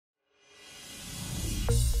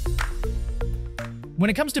When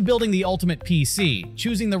it comes to building the ultimate PC,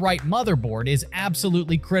 choosing the right motherboard is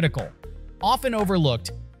absolutely critical. Often overlooked,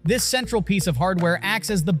 this central piece of hardware acts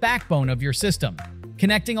as the backbone of your system,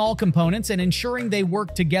 connecting all components and ensuring they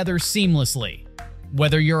work together seamlessly.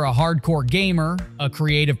 Whether you're a hardcore gamer, a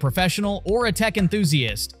creative professional, or a tech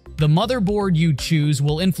enthusiast, the motherboard you choose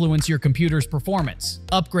will influence your computer's performance,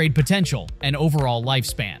 upgrade potential, and overall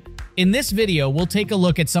lifespan. In this video, we'll take a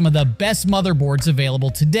look at some of the best motherboards available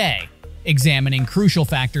today, examining crucial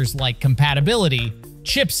factors like compatibility,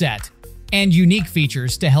 chipset, and unique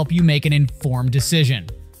features to help you make an informed decision.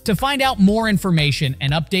 To find out more information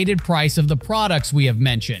and updated price of the products we have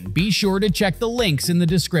mentioned, be sure to check the links in the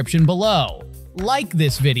description below. Like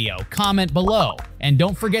this video, comment below, and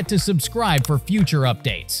don't forget to subscribe for future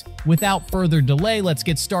updates. Without further delay, let's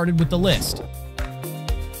get started with the list.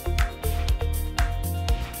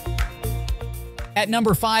 At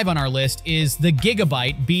number 5 on our list is the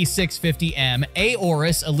Gigabyte B650M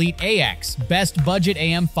Aorus Elite AX Best Budget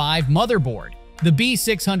AM5 Motherboard. The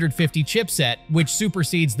B650 chipset, which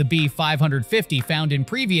supersedes the B550 found in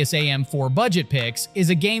previous AM4 budget picks, is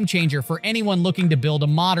a game-changer for anyone looking to build a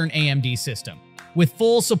modern AMD system. With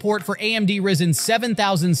full support for AMD Ryzen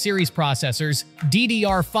 7000 series processors,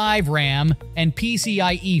 DDR5 RAM, and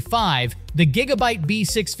PCIe 5, the Gigabyte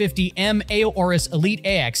B650M Aorus Elite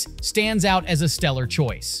AX stands out as a stellar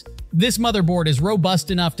choice. This motherboard is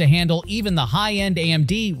robust enough to handle even the high-end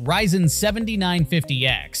AMD Ryzen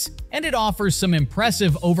 7950X, and it offers some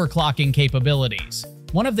impressive overclocking capabilities.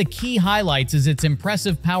 One of the key highlights is its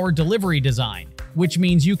impressive power delivery design, which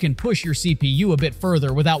means you can push your CPU a bit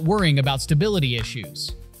further without worrying about stability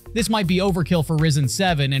issues. This might be overkill for Ryzen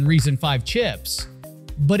 7 and Ryzen 5 chips,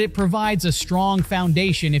 but it provides a strong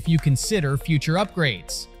foundation if you consider future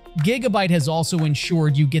upgrades. Gigabyte has also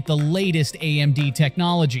ensured you get the latest AMD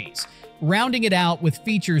technologies, rounding it out with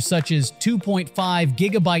features such as 2.5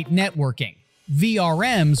 GB networking,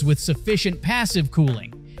 VRMs with sufficient passive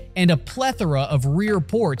cooling, and a plethora of rear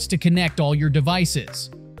ports to connect all your devices.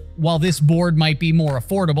 While this board might be more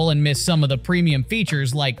affordable and miss some of the premium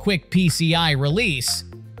features like quick PCI release,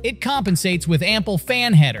 it compensates with ample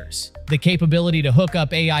fan headers, the capability to hook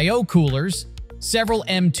up AIO coolers, several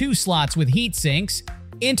M2 slots with heat sinks,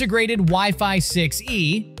 integrated Wi-Fi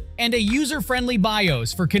 6E, and a user-friendly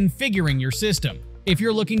BIOS for configuring your system. If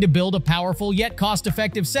you're looking to build a powerful yet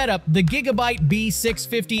cost-effective setup, the Gigabyte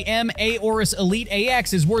B650M Aorus Elite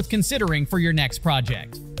AX is worth considering for your next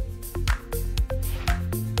project.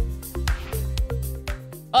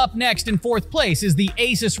 Up next in 4th place is the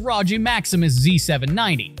ASUS ROG Maximus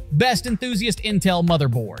Z790, Best Enthusiast Intel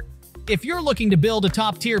Motherboard. If you're looking to build a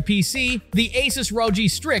top-tier PC, the ASUS ROG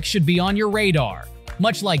Strix should be on your radar.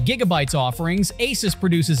 Much like Gigabyte's offerings, ASUS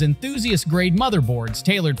produces enthusiast-grade motherboards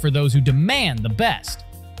tailored for those who demand the best.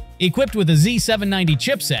 Equipped with a Z790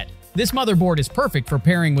 chipset, this motherboard is perfect for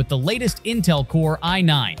pairing with the latest Intel Core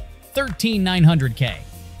i9-13900K.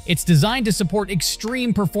 It's designed to support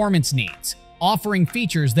extreme performance needs, offering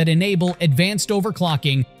features that enable advanced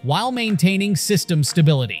overclocking while maintaining system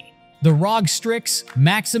stability. The ROG Strix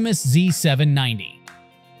Maximus Z790.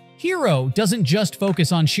 Hero doesn't just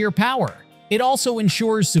focus on sheer power. It also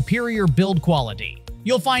ensures superior build quality.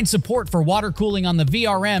 You'll find support for water cooling on the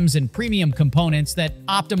VRMs and premium components that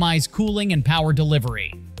optimize cooling and power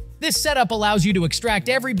delivery. This setup allows you to extract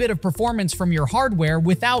every bit of performance from your hardware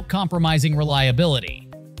without compromising reliability.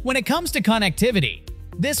 When it comes to connectivity,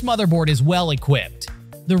 this motherboard is well equipped.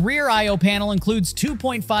 The rear I/O panel includes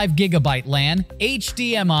 2.5 GB LAN,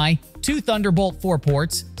 HDMI, 2 Thunderbolt 4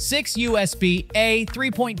 ports, 6 USB-A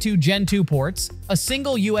 3.2 Gen 2 ports, a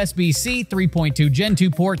single USB-C 3.2 Gen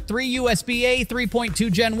 2 port, 3 USB-A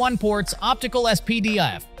 3.2 Gen 1 ports, optical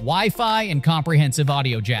SPDIF, Wi-Fi, and comprehensive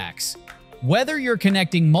audio jacks. Whether you're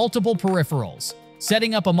connecting multiple peripherals,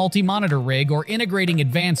 setting up a multi-monitor rig, or integrating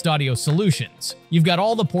advanced audio solutions, you've got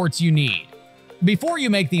all the ports you need. Before you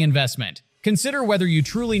make the investment, consider whether you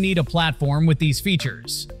truly need a platform with these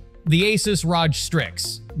features. The ASUS ROG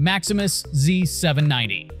Strix Maximus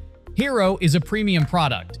Z790. Hero is a premium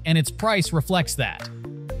product, and its price reflects that.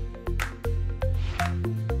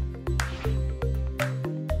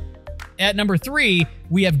 At number 3,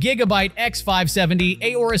 we have Gigabyte X570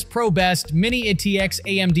 Aorus Pro Best Mini ITX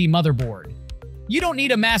AMD Motherboard. You don't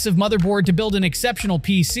need a massive motherboard to build an exceptional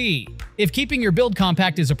PC. If keeping your build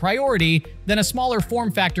compact is a priority, then a smaller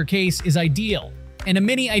form factor case is ideal, and a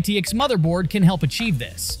Mini ITX motherboard can help achieve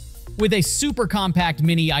this. With a super compact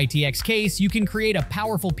Mini ITX case, you can create a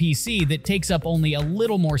powerful PC that takes up only a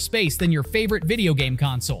little more space than your favorite video game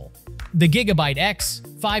console. The Gigabyte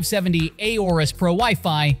X570 Aorus Pro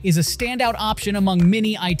Wi-Fi is a standout option among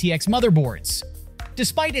Mini ITX motherboards.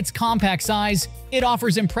 Despite its compact size, it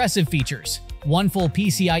offers impressive features. One full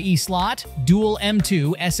PCIe slot, dual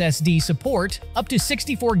M2 SSD support, up to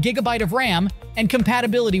 64GB of RAM, and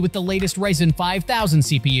compatibility with the latest Ryzen 5000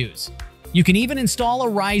 CPUs. You can even install a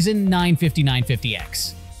Ryzen 9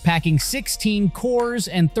 5950X, packing 16 cores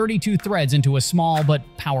and 32 threads into a small but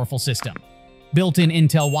powerful system. Built-in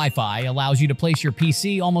Intel Wi-Fi allows you to place your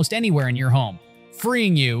PC almost anywhere in your home,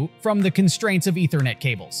 freeing you from the constraints of Ethernet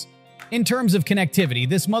cables. In terms of connectivity,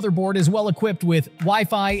 this motherboard is well equipped with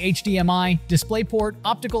Wi-Fi, HDMI, DisplayPort,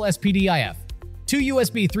 optical SPDIF, 2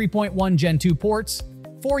 USB 3.1 Gen 2 ports,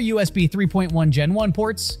 4 USB 3.1 Gen 1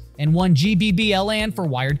 ports, and 1 GBB LAN for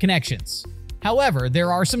wired connections. However,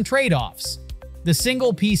 there are some trade-offs. The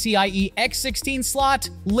single PCIe X16 slot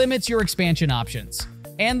limits your expansion options,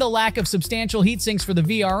 and the lack of substantial heatsinks for the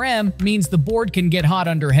VRM means the board can get hot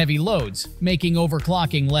under heavy loads, making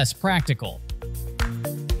overclocking less practical.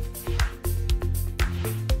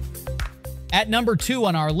 At number 2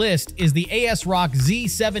 on our list is the ASRock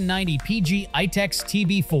Z790 PG-ITX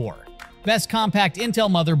TB4. Best compact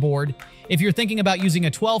Intel motherboard. If you're thinking about using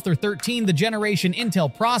a 12th or 13th generation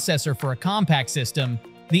Intel processor for a compact system,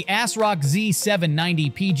 the ASRock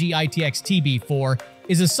Z790 PG-ITX TB4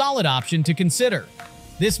 is a solid option to consider.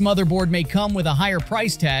 This motherboard may come with a higher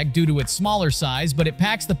price tag due to its smaller size, but it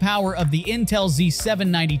packs the power of the Intel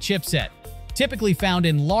Z790 chipset, typically found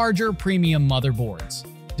in larger premium motherboards.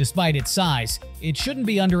 Despite its size, it shouldn't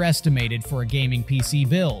be underestimated for a gaming PC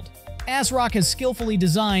build. ASRock has skillfully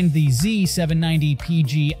designed the Z790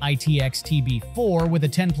 PG-ITX TB4 with a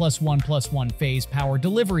 10+1+1 phase power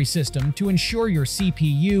delivery system to ensure your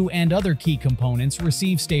CPU and other key components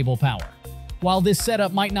receive stable power. While this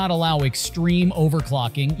setup might not allow extreme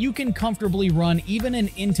overclocking, you can comfortably run even an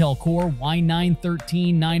Intel Core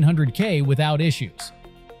i9-13900K without issues.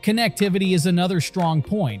 Connectivity is another strong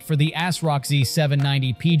point for the ASRock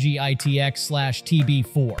Z790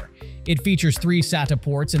 PG-ITX/TB4. It features 3 SATA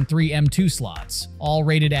ports and 3 M2 slots, all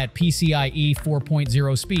rated at PCIe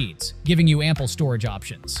 4.0 speeds, giving you ample storage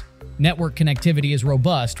options. Network connectivity is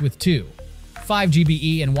robust with 2,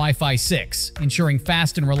 5GBE and Wi-Fi 6, ensuring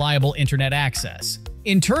fast and reliable internet access.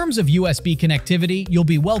 In terms of USB connectivity, you'll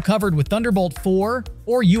be well covered with Thunderbolt 4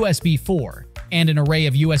 or USB 4, and an array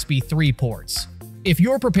of USB 3 ports. If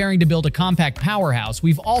you're preparing to build a compact powerhouse,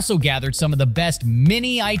 we've also gathered some of the best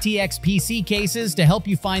Mini ITX PC cases to help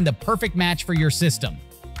you find the perfect match for your system.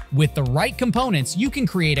 With the right components, you can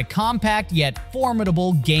create a compact yet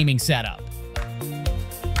formidable gaming setup.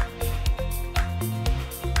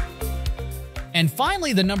 And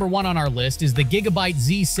finally, the number 1 on our list is the Gigabyte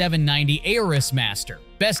Z790 Aorus Master,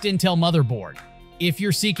 best Intel motherboard. If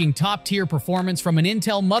you're seeking top-tier performance from an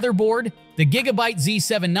Intel motherboard, the Gigabyte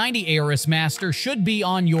Z790 Aorus Master should be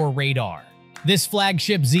on your radar. This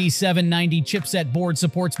flagship Z790 chipset board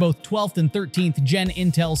supports both 12th and 13th Gen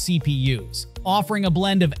Intel CPUs, offering a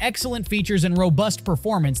blend of excellent features and robust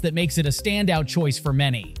performance that makes it a standout choice for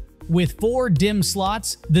many. With 4 DIMM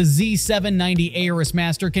slots, the Z790 Aorus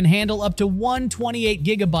Master can handle up to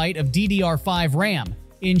 128GB of DDR5 RAM,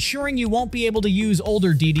 ensuring you won't be able to use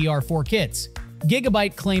older DDR4 kits.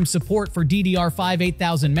 Gigabyte claims support for DDR5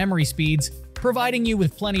 8000 memory speeds, providing you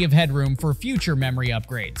with plenty of headroom for future memory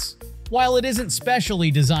upgrades. While it isn't specially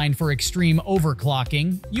designed for extreme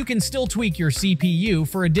overclocking, you can still tweak your CPU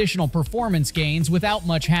for additional performance gains without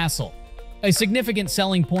much hassle. A significant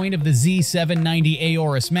selling point of the Z790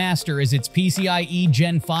 Aorus Master is its PCIe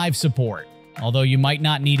Gen 5 support. Although you might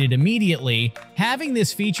not need it immediately, having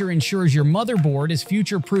this feature ensures your motherboard is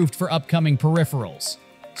future-proofed for upcoming peripherals.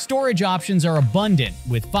 Storage options are abundant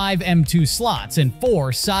with 5 M2 slots and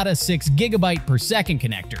 4 SATA 6GB per second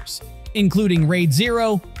connectors, including RAID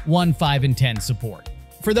 0, 1, 5, and 10 support.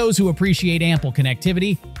 For those who appreciate ample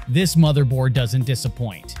connectivity, this motherboard doesn't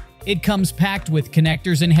disappoint. It comes packed with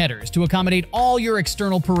connectors and headers to accommodate all your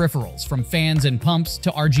external peripherals, from fans and pumps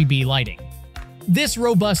to RGB lighting. This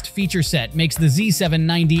robust feature set makes the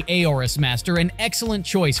Z790 Aorus Master an excellent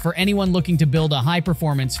choice for anyone looking to build a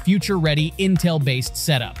high-performance, future-ready Intel-based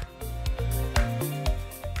setup.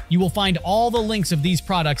 You will find all the links of these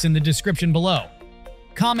products in the description below.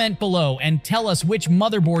 Comment below and tell us which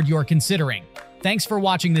motherboard you're considering. Thanks for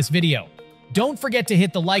watching this video. Don't forget to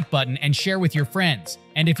hit the like button and share with your friends.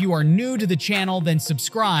 And if you are new to the channel, then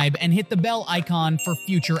subscribe and hit the bell icon for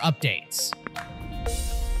future updates.